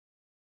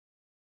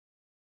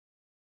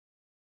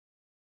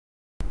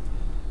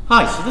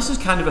Hi, so this is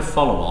kind of a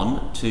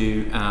follow-on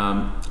to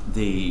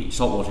the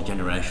saltwater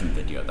generation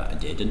video that I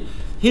did, and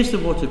here's the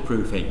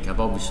waterproof ink.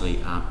 I've obviously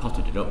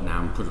potted it up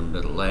now and put on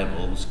little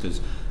labels because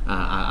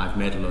I've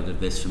made a load of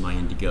this for my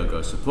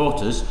Indiegogo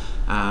supporters,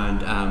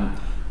 and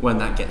when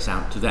that gets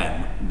out to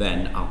them,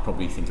 then I'll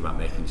probably think about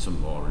making some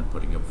more and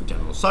putting up for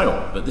general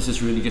sale, but this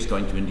is really just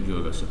going to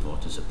Indiegogo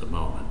supporters at the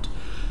moment.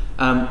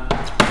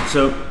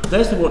 So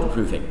there's the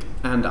waterproof ink,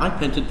 and I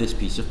painted this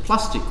piece of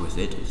plastic with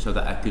it so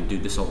that I could do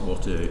the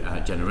saltwater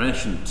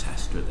generation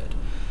test with it.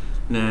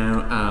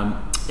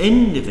 Now,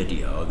 in the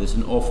video there's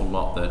an awful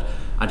lot that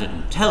I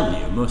didn't tell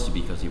you,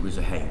 mostly because it was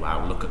a hey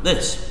wow look at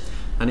this,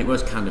 and it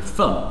was kind of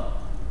fun.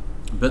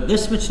 But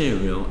this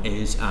material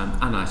is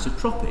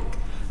anisotropic.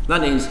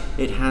 That is,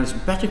 it has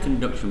better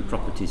conduction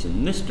properties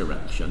in this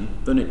direction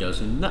than it does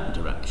in that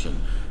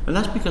direction, and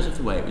that's because of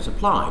the way it was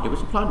applied. It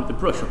was applied with the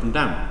brush up and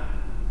down.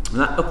 And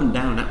that up and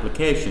down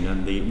application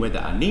and the way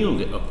that I annealed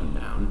it up and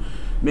down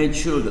made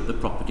sure that the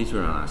properties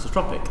were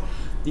anisotropic.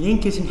 The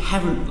ink is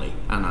inherently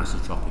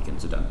anisotropic,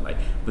 incidentally,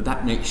 but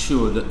that makes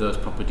sure that those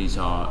properties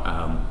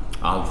are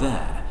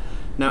there.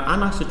 Now,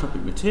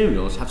 anisotropic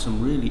materials have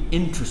some really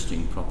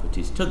interesting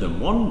properties to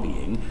them. One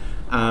being,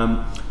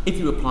 if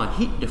you apply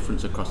heat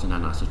difference across an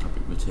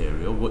anisotropic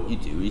material, what you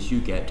do is you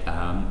get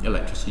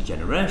electricity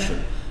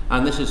generation.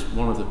 And this is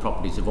one of the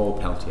properties of all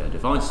peltier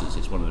devices.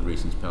 It's one of the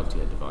reasons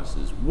peltier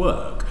devices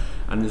work.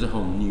 And there's a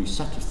whole new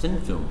set of thin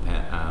film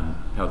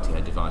peltier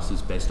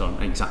devices based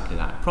on exactly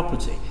that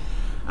property.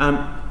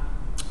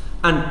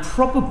 And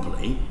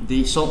probably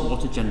the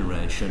saltwater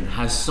generation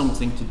has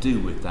something to do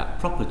with that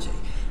property.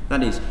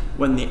 That is,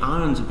 when the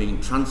ions are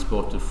being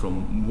transported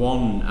from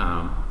one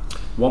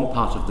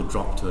part of the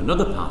drop to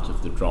another part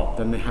of the drop,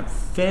 then they have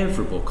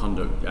favourable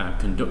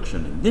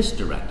conduction in this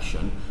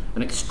direction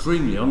and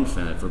extremely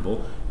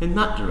unfavourable in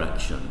that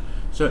direction.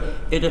 So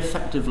it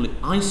effectively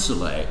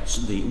isolates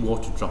the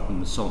water drop and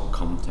the salt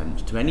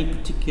content to any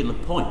particular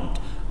point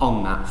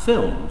on that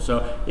film.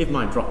 So if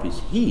my drop is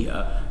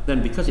here,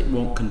 then because it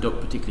won't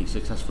conduct particularly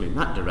successfully in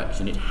that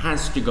direction, it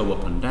has to go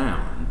up and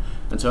down.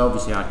 And so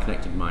obviously I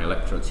connected my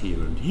electrodes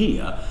here and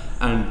here,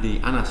 and the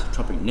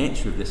anisotropic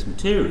nature of this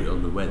material,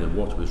 the way the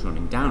water was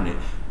running down it,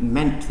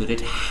 meant that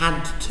it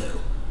had to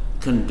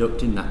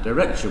conduct in that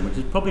direction, which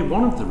is probably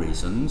one of the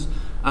reasons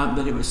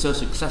that it was so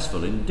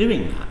successful in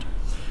doing that.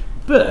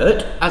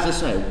 But, as I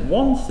say,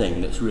 one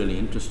thing that's really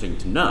interesting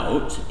to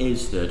note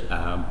is that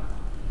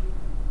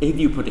if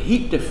you put a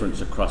heat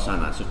difference across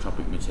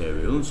anisotropic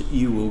materials,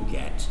 you will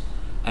get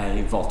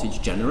a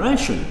voltage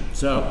generation.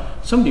 So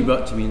somebody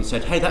wrote to me and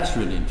said, hey, that's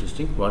really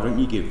interesting, why don't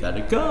you give that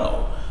a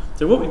go?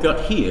 So what we've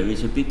got here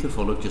is a beaker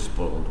full of just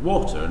boiled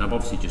water, and I've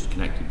obviously just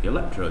connected the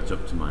electrodes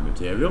up to my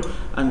material,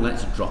 and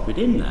let's drop it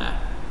in there.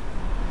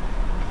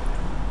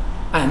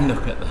 And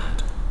look at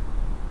that.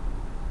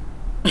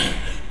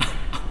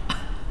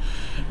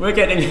 We're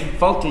getting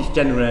voltage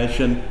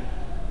generation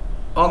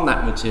on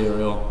that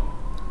material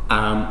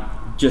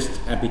just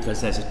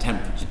because there's a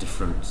temperature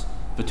difference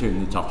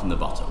between the top and the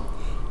bottom.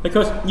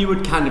 Because you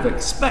would kind of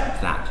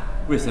expect that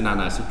with an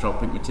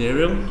anisotropic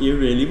material, you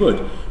really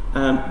would.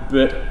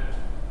 But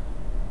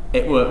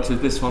it works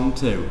with this one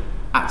too.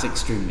 That's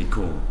extremely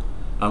cool.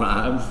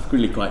 I'm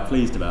really quite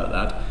pleased about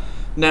that.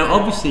 Now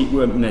obviously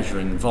we're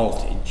measuring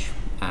voltage,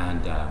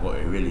 and what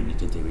we really need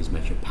to do is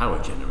measure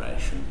power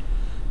generation.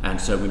 And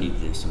so we need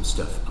to do some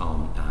stuff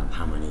on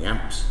how many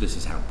amps this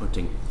is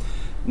outputting.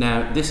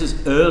 Now this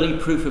is early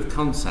proof of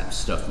concept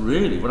stuff.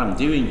 Really what I'm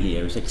doing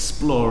here is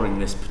exploring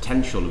this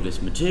potential of this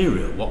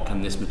material. What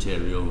can this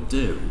material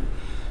do?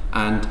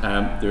 And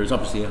there is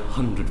obviously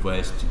 100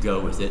 ways to go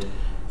with it.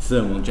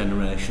 Thermal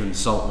generation,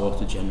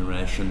 saltwater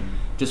generation,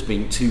 just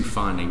being two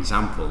fine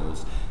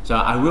examples. So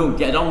I will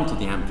get on to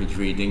the amperage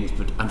readings,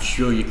 but I'm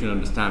sure you can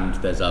understand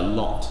there's a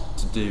lot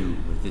to do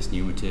with this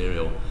new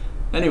material.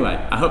 Anyway,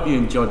 I hope you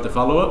enjoyed the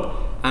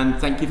follow-up, and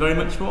thank you very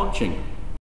much for watching.